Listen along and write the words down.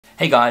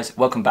Hey guys,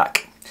 welcome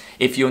back.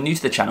 If you're new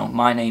to the channel,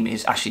 my name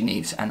is Ashley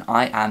Neves and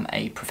I am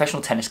a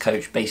professional tennis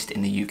coach based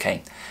in the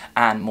UK,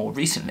 and more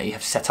recently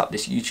have set up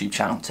this YouTube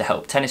channel to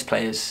help tennis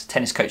players,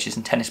 tennis coaches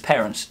and tennis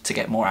parents to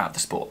get more out of the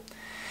sport.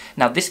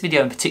 Now this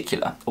video in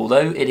particular,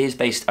 although it is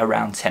based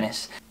around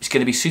tennis, is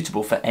going to be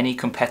suitable for any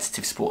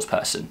competitive sports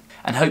person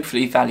and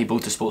hopefully valuable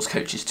to sports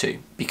coaches too,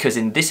 because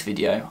in this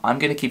video I'm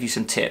going to give you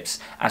some tips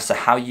as to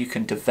how you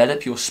can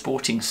develop your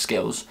sporting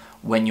skills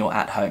when you're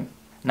at home.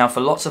 Now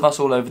for lots of us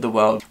all over the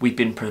world, we've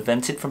been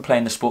prevented from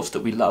playing the sports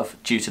that we love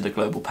due to the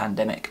global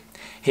pandemic.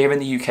 Here in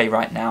the UK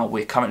right now,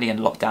 we're currently in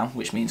lockdown,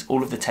 which means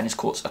all of the tennis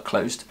courts are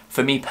closed.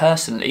 For me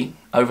personally,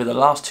 over the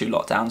last 2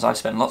 lockdowns, I've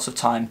spent lots of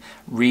time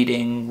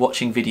reading,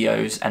 watching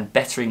videos and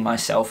bettering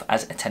myself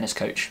as a tennis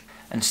coach.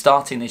 And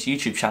starting this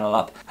YouTube channel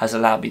up has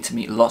allowed me to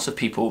meet lots of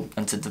people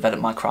and to develop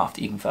my craft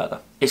even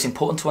further. It's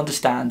important to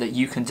understand that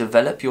you can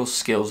develop your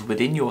skills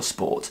within your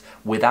sport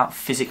without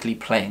physically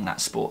playing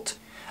that sport.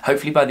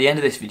 Hopefully by the end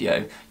of this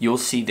video, you'll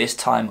see this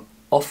time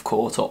off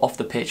court or off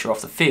the pitch or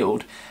off the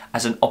field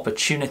as an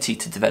opportunity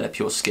to develop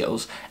your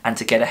skills and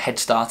to get a head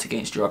start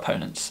against your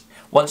opponents.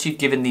 Once you've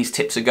given these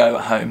tips a go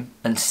at home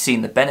and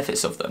seen the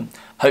benefits of them,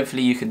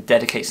 hopefully you can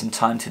dedicate some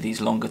time to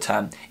these longer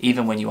term,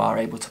 even when you are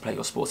able to play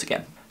your sport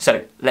again.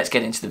 So let's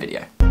get into the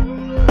video.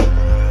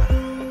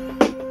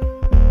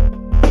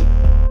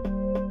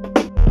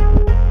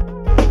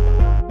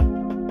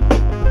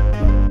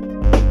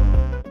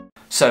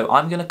 So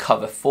I'm going to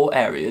cover 4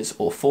 areas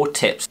or 4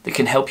 tips that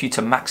can help you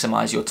to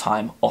maximise your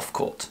time off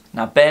court.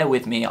 Now bear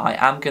with me, I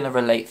am going to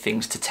relate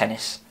things to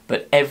tennis,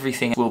 but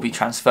everything will be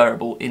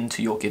transferable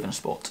into your given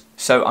sport.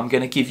 So I'm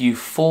going to give you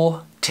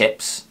 4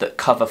 tips that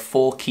cover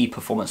 4 key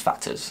performance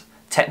factors: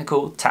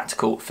 technical,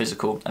 tactical,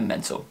 physical and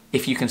mental.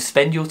 If you can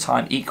spend your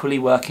time equally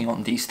working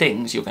on these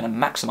things, you're going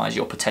to maximise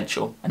your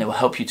potential and it will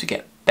help you to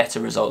get better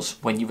results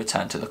when you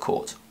return to the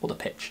court or the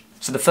pitch.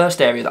 So the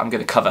first area that I'm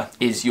going to cover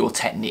is your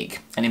technique,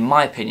 and in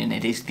my opinion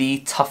it is the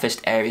toughest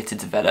area to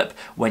develop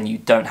when you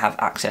don't have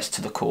access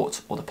to the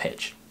court or the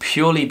pitch.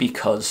 Purely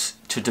because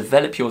to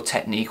develop your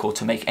technique or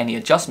to make any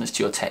adjustments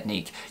to your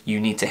technique, you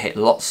need to hit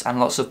lots and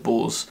lots of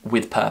balls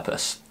with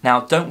purpose. Now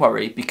don't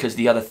worry, because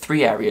the other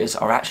 3 areas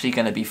are actually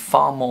going to be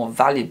far more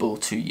valuable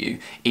to you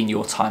in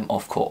your time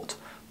off court.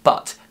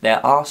 But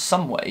there are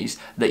some ways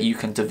that you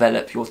can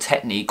develop your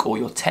technique or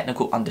your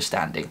technical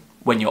understanding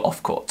when you're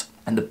off court.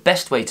 And the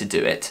best way to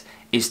do it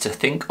is to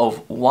think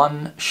of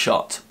one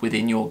shot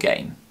within your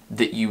game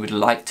that you would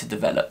like to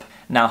develop.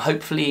 Now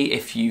hopefully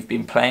if you've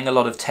been playing a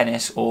lot of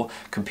tennis or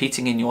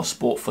competing in your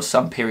sport for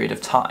some period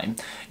of time,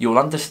 you'll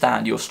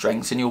understand your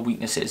strengths and your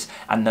weaknesses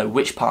and know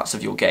which parts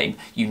of your game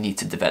you need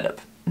to develop.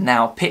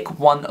 Now pick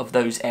one of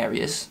those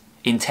areas.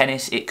 In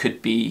tennis it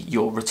could be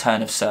your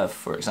return of serve,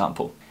 for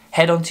example.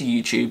 Head onto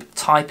YouTube,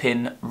 type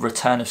in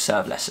return of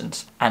serve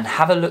lessons and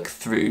have a look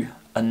through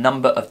a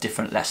number of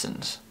different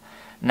lessons.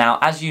 Now,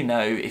 as you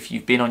know, if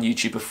you've been on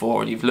YouTube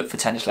before and you've looked for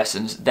tennis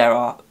lessons, there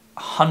are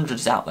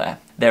hundreds out there.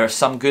 There are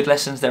some good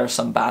lessons, there are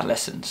some bad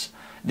lessons.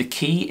 The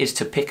key is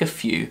to pick a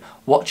few,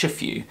 watch a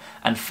few,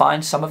 and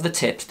find some of the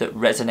tips that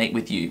resonate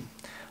with you.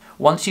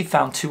 Once you've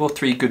found 2 or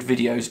 3 good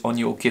videos on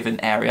your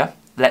given area,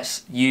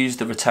 let's use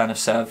the return of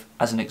serve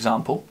as an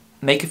example.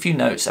 Make a few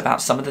notes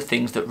about some of the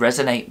things that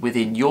resonate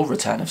within your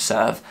return of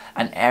serve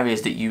and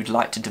areas that you'd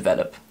like to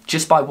develop.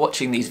 Just by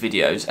watching these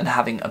videos and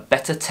having a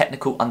better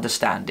technical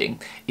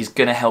understanding is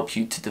going to help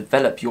you to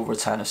develop your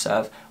return of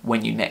serve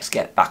when you next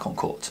get back on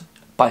court.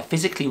 By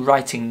physically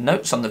writing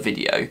notes on the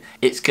video,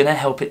 it's going to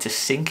help it to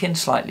sink in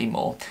slightly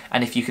more,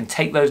 and if you can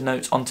take those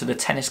notes onto the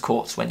tennis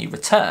courts when you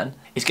return,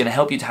 it's going to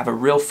help you to have a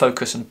real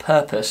focus and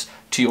purpose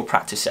to your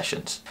practice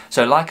sessions.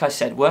 So like I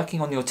said,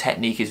 working on your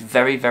technique is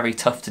very, very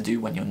tough to do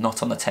when you're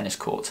not on the tennis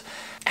court.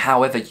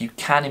 However, you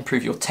can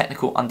improve your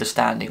technical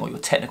understanding or your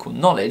technical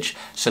knowledge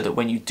so that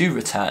when you do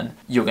return,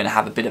 you're going to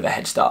have a bit of a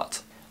head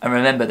start. And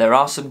remember, there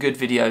are some good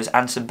videos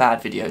and some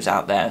bad videos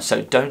out there,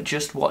 so don't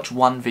just watch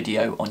one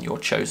video on your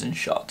chosen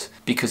shot,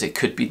 because it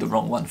could be the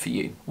wrong one for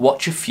you.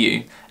 Watch a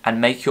few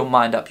and make your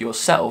mind up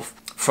yourself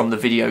from the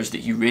videos that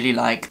you really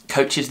like,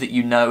 coaches that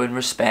you know and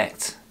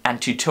respect,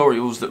 and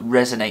tutorials that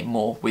resonate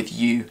more with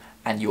you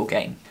and your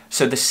game.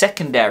 So the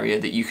second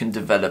area that you can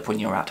develop when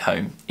you're at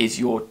home is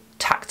your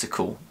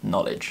tactical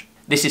knowledge.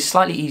 This is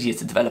slightly easier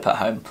to develop at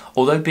home,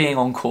 although being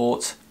on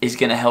court is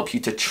going to help you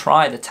to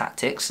try the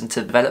tactics and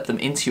to develop them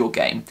into your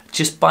game.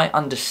 Just by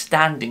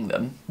understanding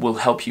them will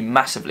help you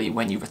massively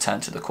when you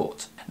return to the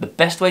court. The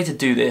best way to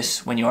do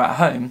this when you're at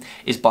home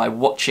is by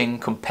watching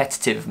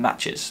competitive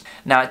matches.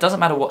 Now it doesn't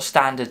matter what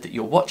standard that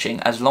you're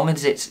watching, as long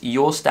as it's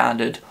your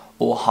standard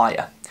or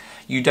higher.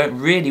 You don't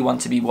really want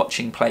to be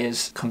watching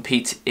players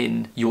compete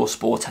in your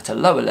sport at a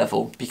lower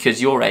level,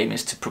 because your aim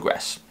is to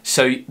progress.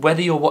 So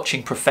whether you're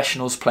watching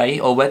professionals play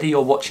or whether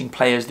you're watching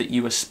players that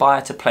you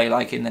aspire to play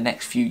like in the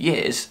next few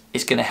years,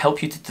 it's going to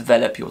help you to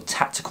develop your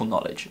tactical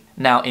knowledge.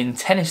 Now in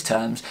tennis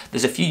terms,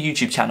 there's a few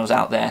YouTube channels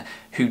out there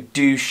who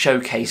do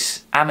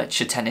showcase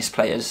amateur tennis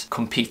players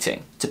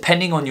competing.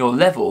 Depending on your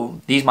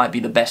level, these might be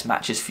the best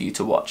matches for you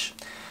to watch.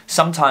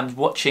 Sometimes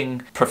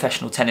watching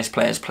professional tennis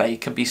players play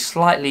can be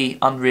slightly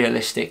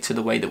unrealistic to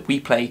the way that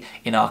we play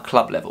in our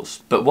club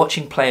levels. But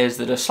watching players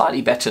that are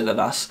slightly better than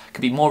us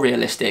can be more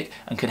realistic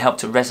and can help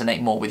to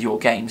resonate more with your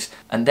games,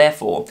 and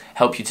therefore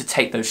help you to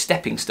take those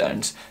stepping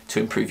stones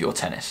to improve your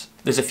tennis.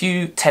 There's a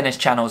few tennis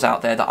channels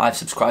out there that I've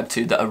subscribed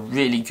to that are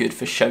really good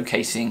for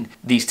showcasing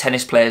these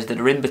tennis players that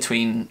are in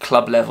between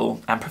club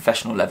level and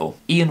professional level.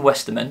 Ian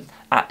Westerman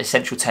at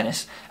Essential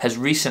Tennis has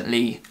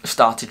recently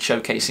started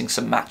showcasing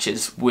some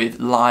matches with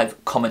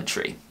live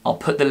commentary. I'll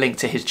put the link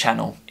to his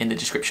channel in the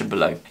description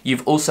below.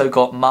 You've also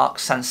got Mark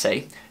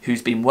Sansei,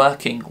 who's been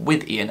working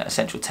with Ian at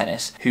Essential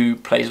Tennis, who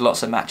plays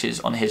lots of matches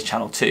on his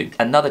channel too.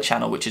 Another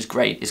channel which is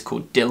great is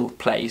called Dill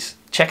Plays.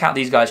 Check out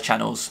these guys'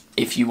 channels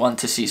if you want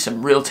to see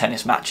some real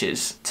tennis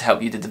matches to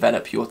help you to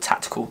develop your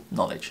tactical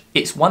knowledge.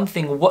 It's one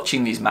thing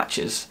watching these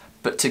matches,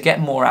 but to get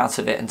more out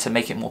of it and to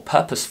make it more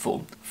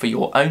purposeful for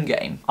your own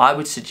game, I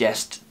would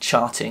suggest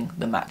charting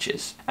the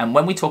matches. And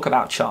when we talk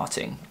about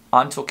charting,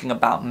 I'm talking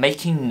about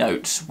making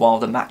notes while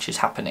the match is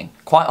happening.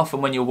 Quite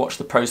often when you'll watch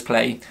the pros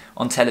play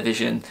on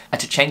television,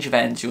 at a change of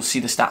ends, you'll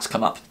see the stats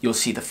come up. You'll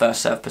see the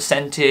first serve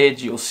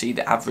percentage, you'll see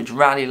the average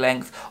rally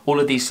length, all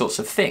of these sorts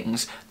of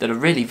things that are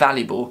really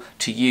valuable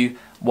to you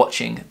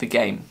watching the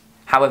game.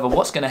 However,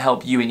 what's going to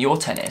help you in your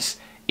tennis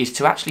is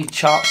to actually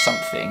chart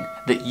something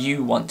that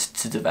you want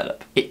to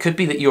develop. It could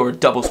be that you're a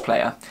doubles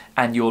player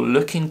and you're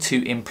looking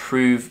to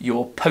improve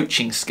your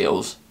poaching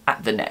skills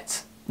at the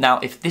net. Now,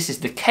 if this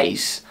is the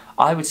case,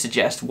 I would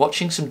suggest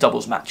watching some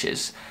doubles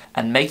matches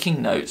and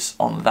making notes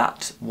on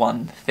that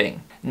one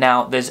thing.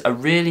 Now, there's a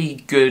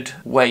really good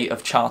way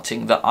of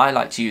charting that I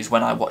like to use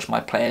when I watch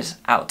my players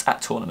out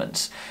at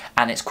tournaments,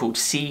 and it's called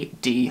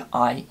CDIEW.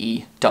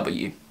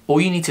 All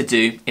you need to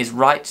do is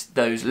write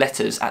those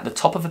letters at the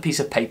top of a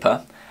piece of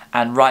paper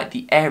and write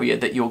the area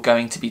that you're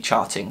going to be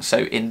charting. So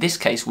in this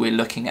case, we're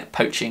looking at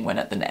poaching when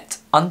at the net.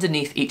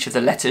 Underneath each of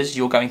the letters,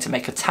 you're going to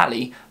make a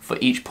tally for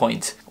each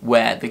point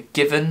where the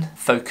given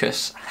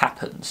focus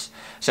happens.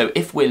 So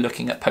if we're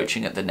looking at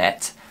poaching at the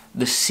net,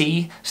 the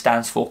C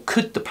stands for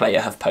could the player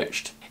have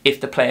poached.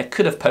 If the player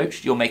could have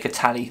poached, you'll make a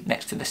tally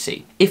next to the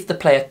C. If the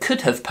player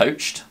could have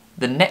poached,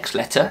 the next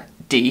letter,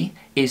 D,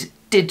 is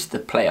did the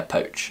player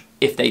poach.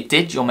 If they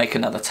did, you'll make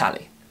another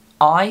tally.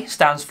 I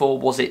stands for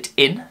was it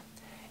in,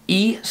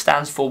 E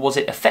stands for was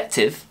it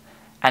effective,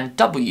 and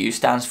W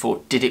stands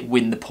for did it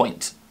win the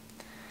point.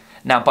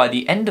 Now by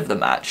the end of the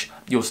match,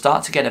 you'll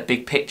start to get a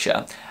big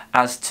picture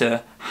as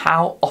to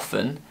how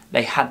often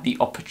they had the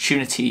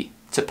opportunity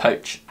to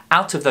poach.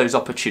 Out of those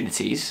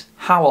opportunities,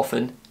 how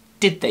often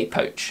did they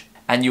poach?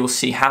 And you'll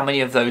see how many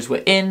of those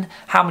were in,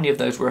 how many of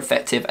those were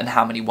effective, and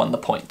how many won the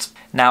point.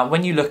 Now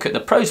when you look at the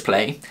pros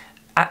play,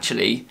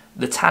 actually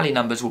the tally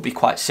numbers will be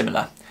quite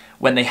similar.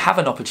 When they have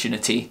an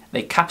opportunity,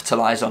 they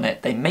capitalise on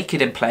it, they make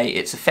it in play,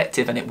 it's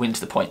effective and it wins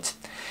the point.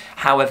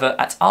 However,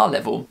 at our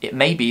level, it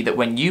may be that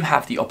when you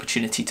have the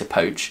opportunity to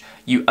poach,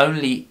 you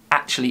only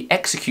actually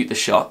execute the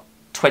shot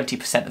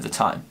 20% of the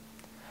time.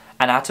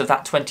 And out of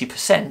that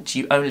 20%,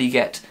 you only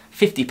get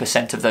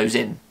 50% of those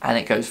in, and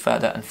it goes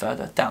further and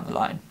further down the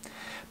line.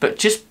 But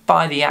just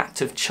by the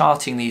act of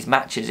charting these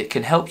matches, it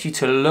can help you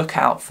to look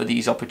out for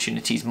these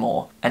opportunities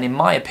more. And in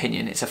my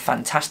opinion, it's a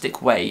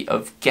fantastic way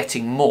of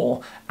getting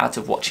more out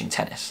of watching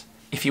tennis.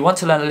 If you want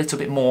to learn a little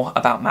bit more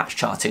about match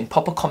charting,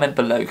 pop a comment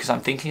below because I'm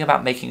thinking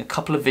about making a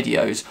couple of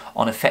videos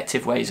on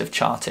effective ways of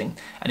charting.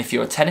 And if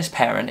you're a tennis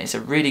parent, it's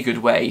a really good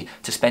way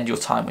to spend your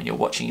time when you're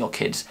watching your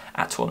kids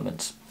at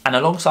tournaments. And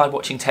alongside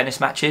watching tennis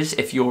matches,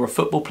 if you're a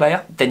football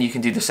player, then you can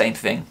do the same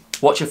thing.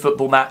 Watch a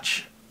football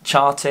match,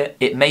 chart it.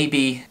 It may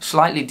be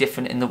slightly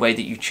different in the way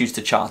that you choose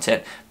to chart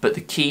it, but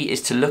the key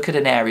is to look at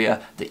an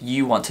area that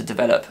you want to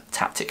develop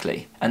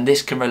tactically. And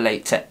this can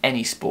relate to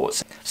any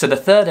sports. So the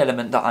third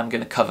element that I'm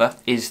going to cover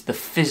is the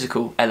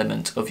physical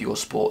element of your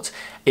sport.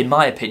 In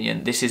my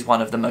opinion, this is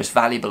one of the most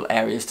valuable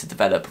areas to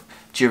develop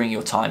during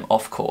your time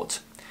off court.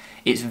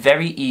 It's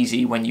very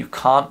easy when you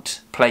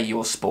can't play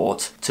your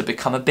sport to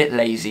become a bit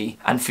lazy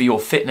and for your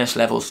fitness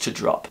levels to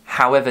drop.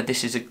 However,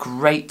 this is a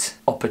great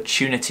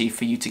opportunity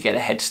for you to get a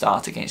head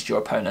start against your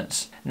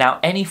opponents.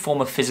 Now, any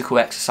form of physical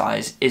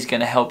exercise is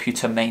going to help you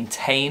to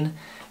maintain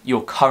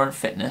your current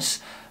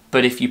fitness,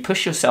 but if you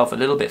push yourself a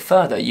little bit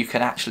further, you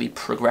can actually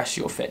progress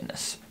your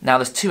fitness. Now,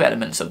 there's two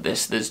elements of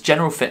this. There's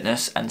general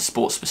fitness and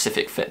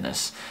sport-specific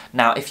fitness.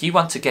 Now, if you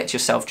want to get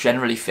yourself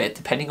generally fit,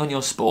 depending on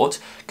your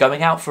sport,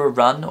 going out for a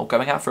run or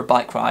going out for a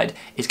bike ride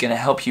is going to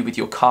help you with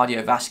your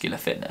cardiovascular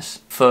fitness.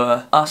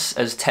 For us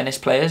as tennis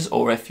players,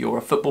 or if you're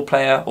a football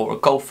player or a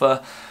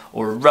golfer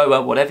or a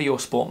rower, whatever your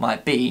sport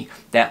might be,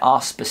 there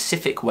are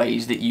specific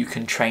ways that you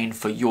can train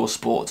for your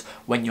sport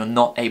when you're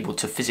not able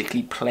to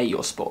physically play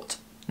your sport.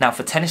 Now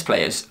for tennis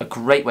players, a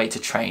great way to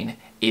train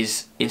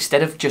is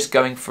instead of just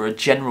going for a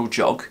general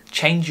jog,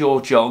 change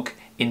your jog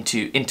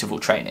into interval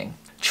training.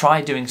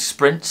 Try doing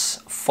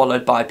sprints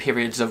followed by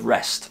periods of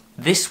rest.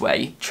 This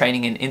way,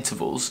 training in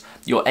intervals,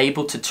 you're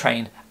able to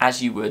train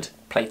as you would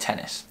play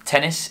tennis.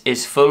 Tennis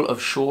is full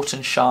of short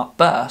and sharp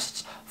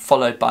bursts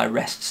followed by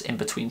rests in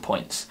between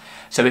points.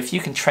 So if you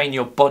can train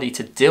your body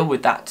to deal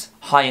with that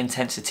high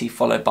intensity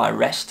followed by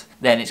rest,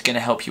 then it's going to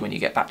help you when you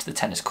get back to the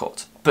tennis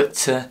court. But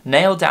to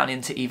nail down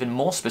into even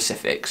more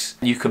specifics,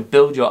 you can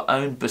build your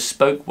own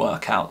bespoke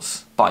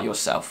workouts by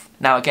yourself.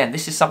 Now again,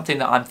 this is something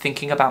that I'm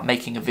thinking about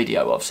making a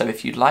video of, so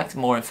if you'd like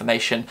more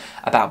information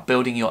about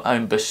building your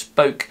own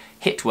bespoke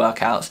HIIT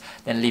workouts,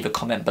 then leave a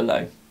comment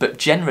below. But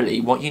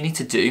generally, what you need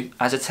to do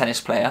as a tennis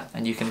player,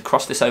 and you can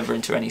cross this over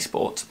into any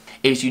sport,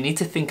 is you need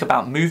to think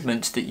about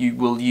movements that you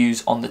will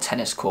use on the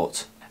tennis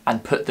court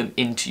and put them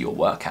into your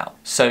workout.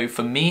 So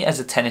for me as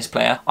a tennis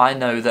player, I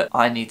know that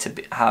I need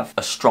to have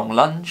a strong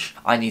lunge,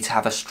 I need to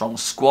have a strong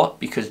squat,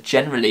 because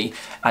generally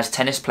as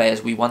tennis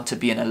players we want to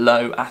be in a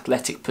low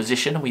athletic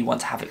position and we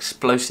want to have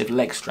explosive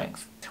leg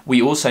strength.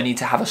 We also need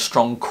to have a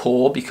strong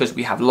core because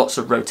we have lots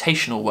of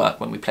rotational work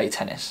when we play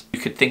tennis. You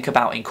could think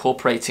about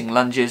incorporating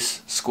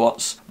lunges,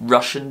 squats,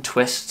 Russian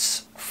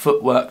twists,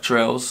 footwork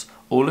drills.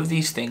 All of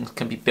these things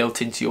can be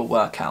built into your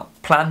workout.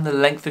 Plan the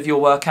length of your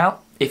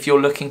workout. If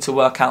you're looking to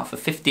work out for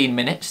 15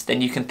 minutes,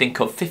 then you can think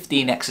of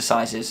 15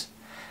 exercises.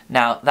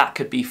 Now that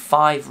could be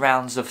 5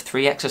 rounds of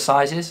 3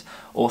 exercises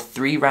or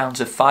 3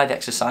 rounds of 5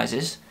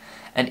 exercises,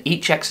 and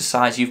each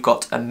exercise you've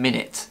got a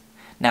minute.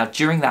 Now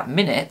during that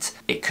minute,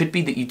 it could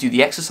be that you do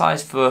the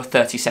exercise for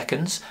 30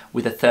 seconds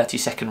with a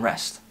 30-second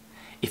rest.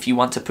 If you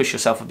want to push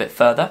yourself a bit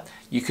further,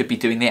 you could be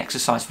doing the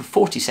exercise for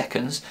 40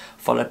 seconds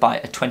followed by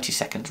a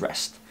 20-second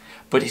rest.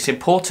 But it's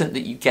important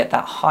that you get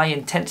that high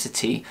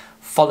intensity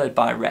followed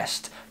by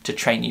rest to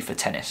train you for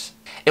tennis.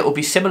 It will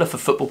be similar for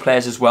football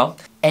players as well.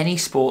 Any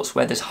sports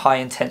where there's high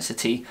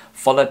intensity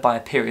followed by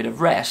a period of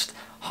rest,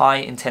 high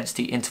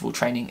intensity interval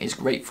training is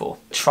great for.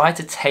 Try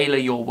to tailor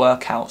your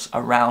workouts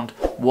around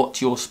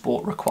what your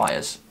sport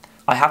requires.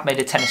 I have made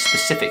a tennis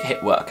specific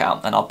HIIT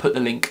workout and I'll put the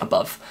link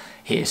above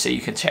here so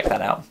you can check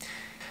that out.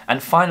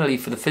 And finally,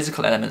 for the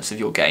physical elements of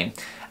your game,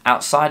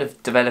 outside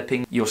of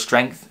developing your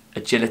strength,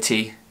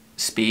 agility,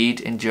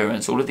 speed,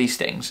 endurance, all of these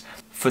things,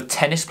 for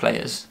tennis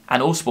players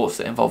and all sports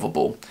that involve a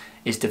ball,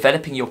 is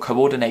developing your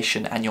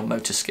coordination and your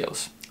motor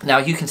skills. Now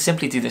you can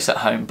simply do this at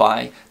home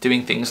by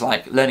doing things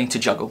like learning to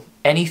juggle.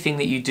 Anything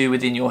that you do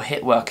within your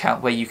HIIT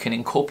workout where you can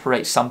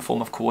incorporate some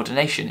form of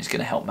coordination is going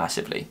to help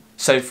massively.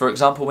 So for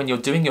example, when you're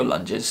doing your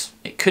lunges,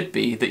 it could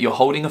be that you're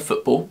holding a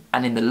football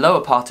and in the lower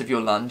part of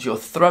your lunge you're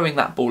throwing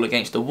that ball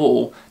against the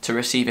wall to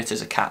receive it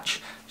as a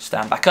catch.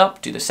 Stand back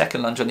up, do the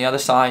second lunge on the other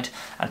side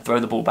and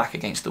throw the ball back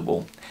against the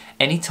wall.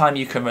 Anytime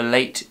you can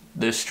relate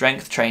the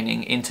strength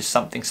training into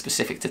something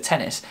specific to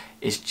tennis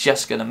is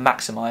just going to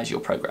maximize your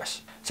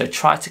progress. So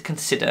try to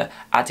consider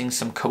adding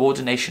some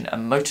coordination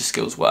and motor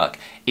skills work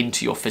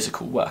into your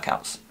physical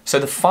workouts. So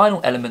the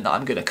final element that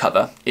I'm going to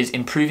cover is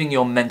improving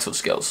your mental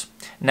skills.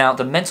 Now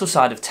the mental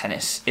side of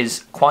tennis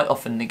is quite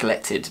often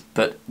neglected,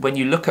 but when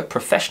you look at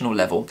professional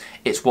level,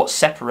 it's what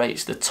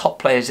separates the top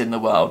players in the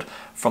world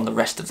from the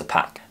rest of the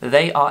pack.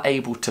 They are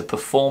able to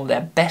perform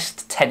their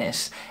best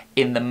tennis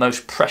in the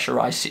most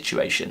pressurized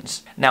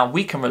situations. Now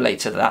we can relate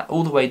to that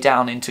all the way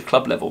down into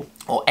club level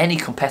or any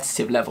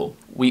competitive level.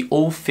 We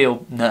all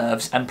feel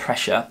nerves and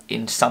pressure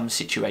in some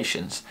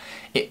situations.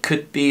 It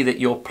could be that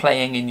you're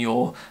playing in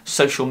your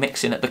social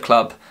mix-in at the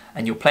club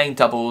and you're playing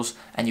doubles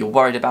and you're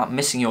worried about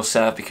missing your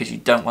serve because you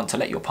don't want to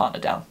let your partner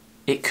down.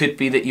 It could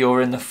be that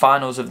you're in the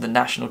finals of the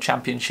national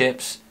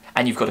championships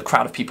and you've got a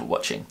crowd of people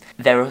watching.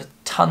 There are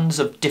tons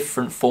of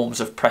different forms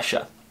of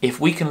pressure. If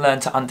we can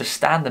learn to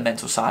understand the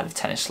mental side of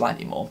tennis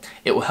slightly more,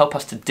 it will help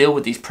us to deal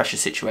with these pressure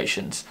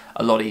situations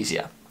a lot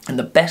easier. And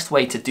the best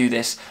way to do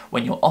this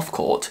when you're off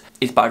court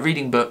is by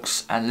reading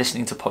books and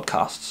listening to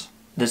podcasts.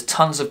 There's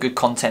tons of good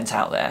content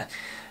out there,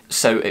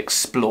 so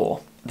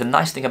explore. The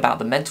nice thing about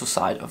the mental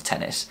side of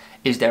tennis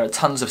is there are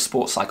tons of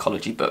sports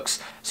psychology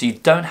books, so you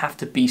don't have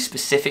to be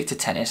specific to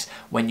tennis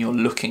when you're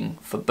looking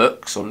for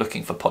books or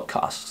looking for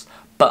podcasts.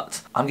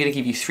 But I'm going to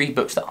give you 3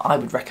 books that I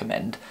would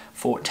recommend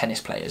for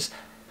tennis players.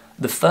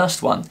 The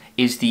first one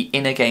is The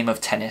Inner Game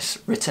of Tennis,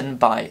 written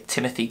by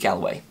Timothy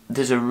Gallwey.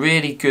 There's a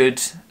really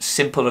good,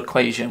 simple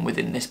equation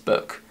within this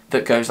book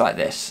that goes like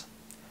this.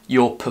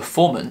 Your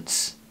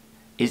performance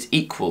is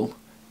equal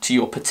to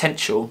your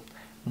potential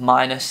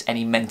minus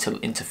any mental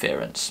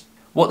interference.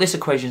 What this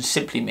equation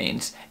simply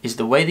means is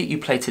the way that you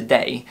play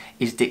today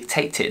is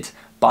dictated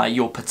by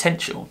your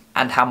potential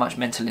and how much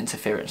mental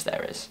interference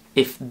there is.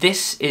 If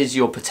this is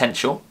your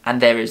potential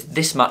and there is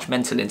this much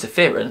mental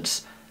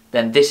interference,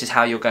 then this is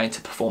how you're going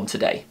to perform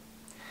today.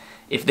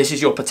 If this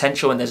is your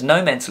potential and there's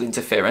no mental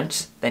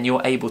interference, then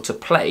you're able to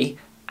play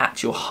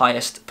at your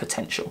highest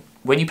potential.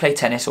 When you play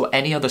tennis or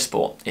any other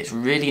sport, it's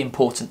really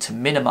important to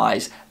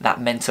minimize that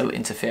mental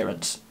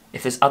interference.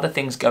 If there's other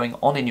things going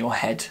on in your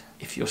head,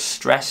 if you're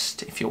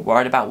stressed, if you're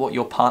worried about what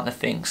your partner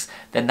thinks,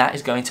 then that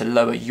is going to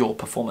lower your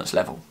performance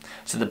level.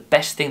 So the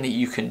best thing that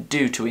you can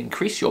do to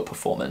increase your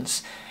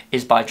performance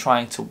is by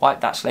trying to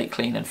wipe that slate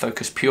clean and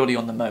focus purely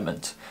on the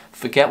moment.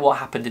 Forget what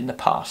happened in the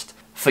past.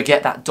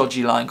 Forget that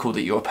dodgy line call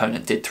that your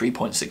opponent did 3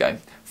 points ago.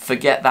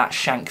 Forget that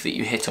shank that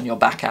you hit on your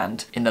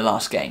backhand in the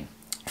last game.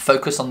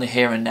 Focus on the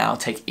here and now,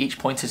 take each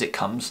point as it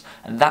comes,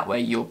 and that way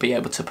you'll be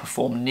able to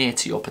perform near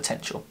to your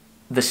potential.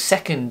 The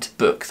second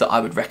book that I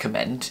would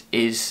recommend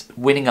is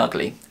Winning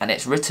Ugly, and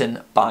it's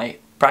written by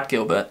Brad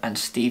Gilbert and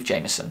Steve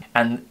Jameson.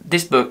 And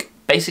this book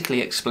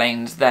basically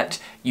explains that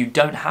you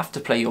don't have to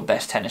play your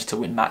best tennis to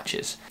win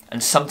matches,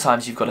 and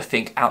sometimes you've got to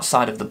think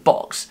outside of the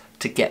box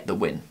to get the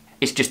win.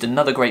 It's just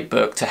another great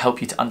book to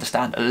help you to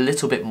understand a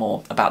little bit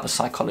more about the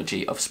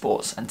psychology of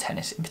sports and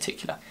tennis in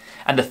particular.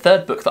 And the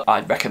third book that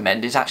I'd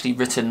recommend is actually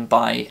written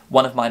by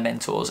one of my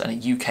mentors and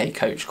a UK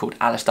coach called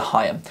Alistair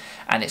Hyam,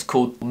 and it's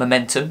called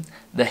Momentum,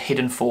 the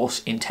Hidden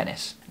Force in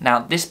Tennis. Now,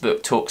 this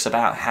book talks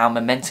about how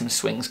momentum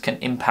swings can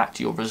impact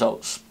your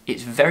results.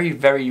 It's very,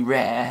 very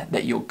rare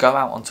that you'll go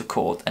out onto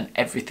court and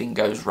everything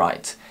goes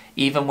right.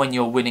 Even when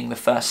you're winning the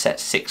first set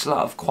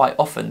 6-love, quite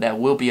often there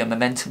will be a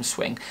momentum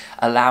swing,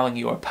 allowing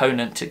your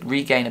opponent to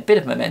regain a bit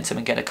of momentum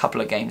and get a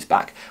couple of games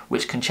back,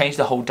 which can change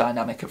the whole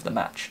dynamic of the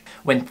match.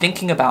 When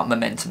thinking about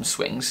momentum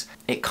swings,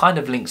 it kind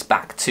of links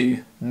back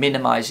to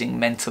minimizing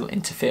mental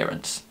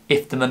interference.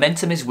 If the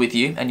momentum is with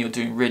you and you're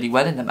doing really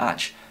well in the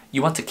match,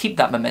 you want to keep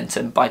that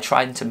momentum by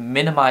trying to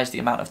minimize the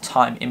amount of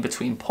time in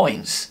between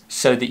points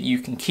so that you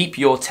can keep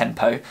your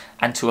tempo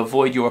and to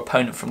avoid your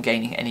opponent from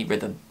gaining any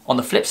rhythm. On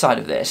the flip side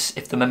of this,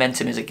 if the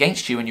momentum is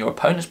against you and your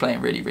opponent's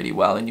playing really, really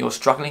well and you're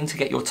struggling to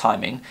get your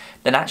timing,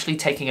 then actually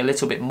taking a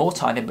little bit more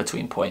time in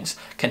between points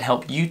can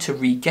help you to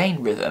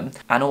regain rhythm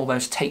and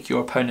almost take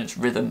your opponent's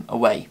rhythm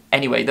away.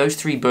 Anyway, those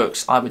 3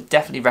 books I would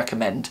definitely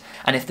recommend,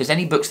 and if there's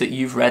any books that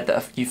you've read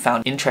that you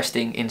found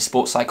interesting in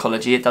sports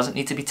psychology, it doesn't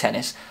need to be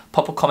tennis,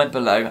 pop a comment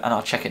below and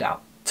I'll check it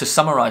out. To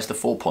summarize the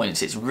 4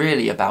 points, it's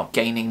really about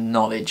gaining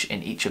knowledge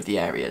in each of the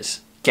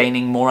areas,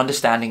 gaining more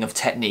understanding of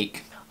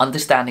technique,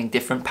 understanding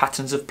different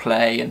patterns of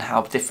play and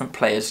how different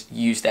players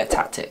use their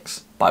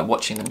tactics by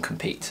watching them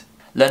compete.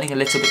 Learning a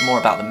little bit more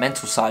about the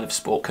mental side of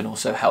sport can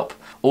also help.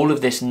 All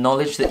of this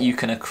knowledge that you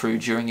can accrue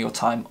during your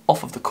time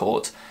off of the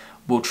court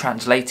will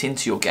translate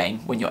into your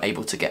game when you're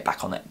able to get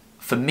back on it.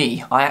 For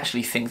me, I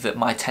actually think that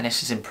my tennis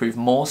has improved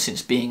more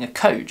since being a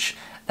coach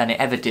than it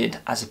ever did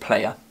as a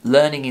player.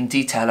 Learning in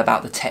detail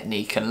about the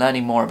technique and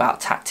learning more about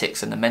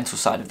tactics and the mental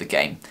side of the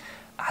game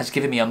has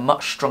given me a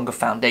much stronger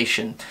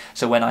foundation,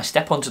 so when I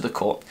step onto the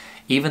court,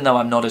 even though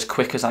I'm not as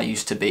quick as I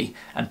used to be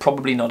and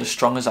probably not as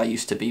strong as I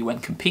used to be when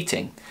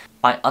competing,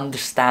 I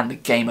understand the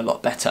game a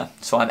lot better,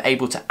 so I'm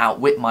able to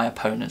outwit my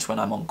opponents when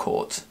I'm on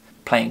court,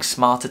 playing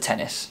smarter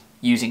tennis,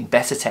 using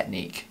better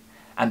technique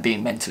and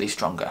being mentally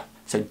stronger.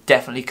 So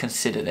definitely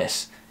consider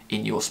this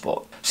in your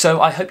sport. So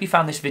I hope you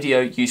found this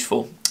video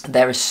useful.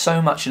 There is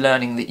so much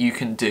learning that you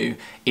can do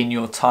in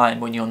your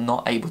time when you're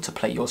not able to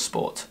play your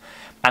sport.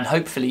 And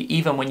hopefully,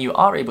 even when you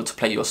are able to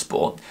play your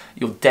sport,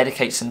 you'll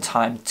dedicate some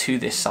time to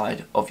this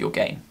side of your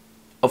game.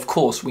 Of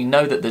course, we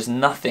know that there's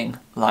nothing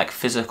like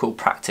physical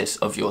practice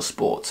of your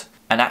sport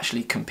and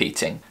actually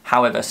competing.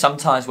 However,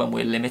 sometimes when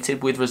we're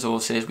limited with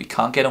resources, we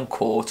can't get on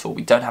court or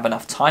we don't have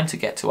enough time to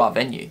get to our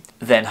venue,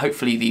 then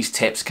hopefully these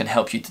tips can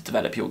help you to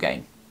develop your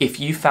game. If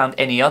you found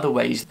any other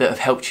ways that have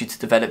helped you to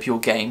develop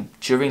your game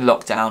during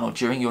lockdown or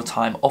during your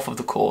time off of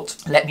the court,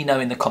 let me know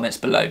in the comments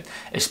below,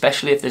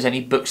 especially if there's any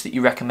books that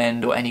you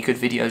recommend or any good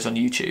videos on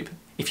YouTube.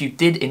 If you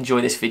did enjoy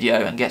this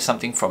video and get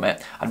something from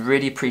it, I'd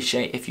really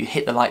appreciate if you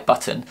hit the like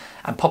button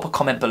and pop a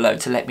comment below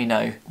to let me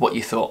know what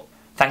you thought.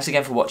 Thanks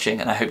again for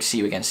watching, and I hope to see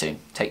you again soon.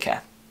 Take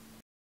care.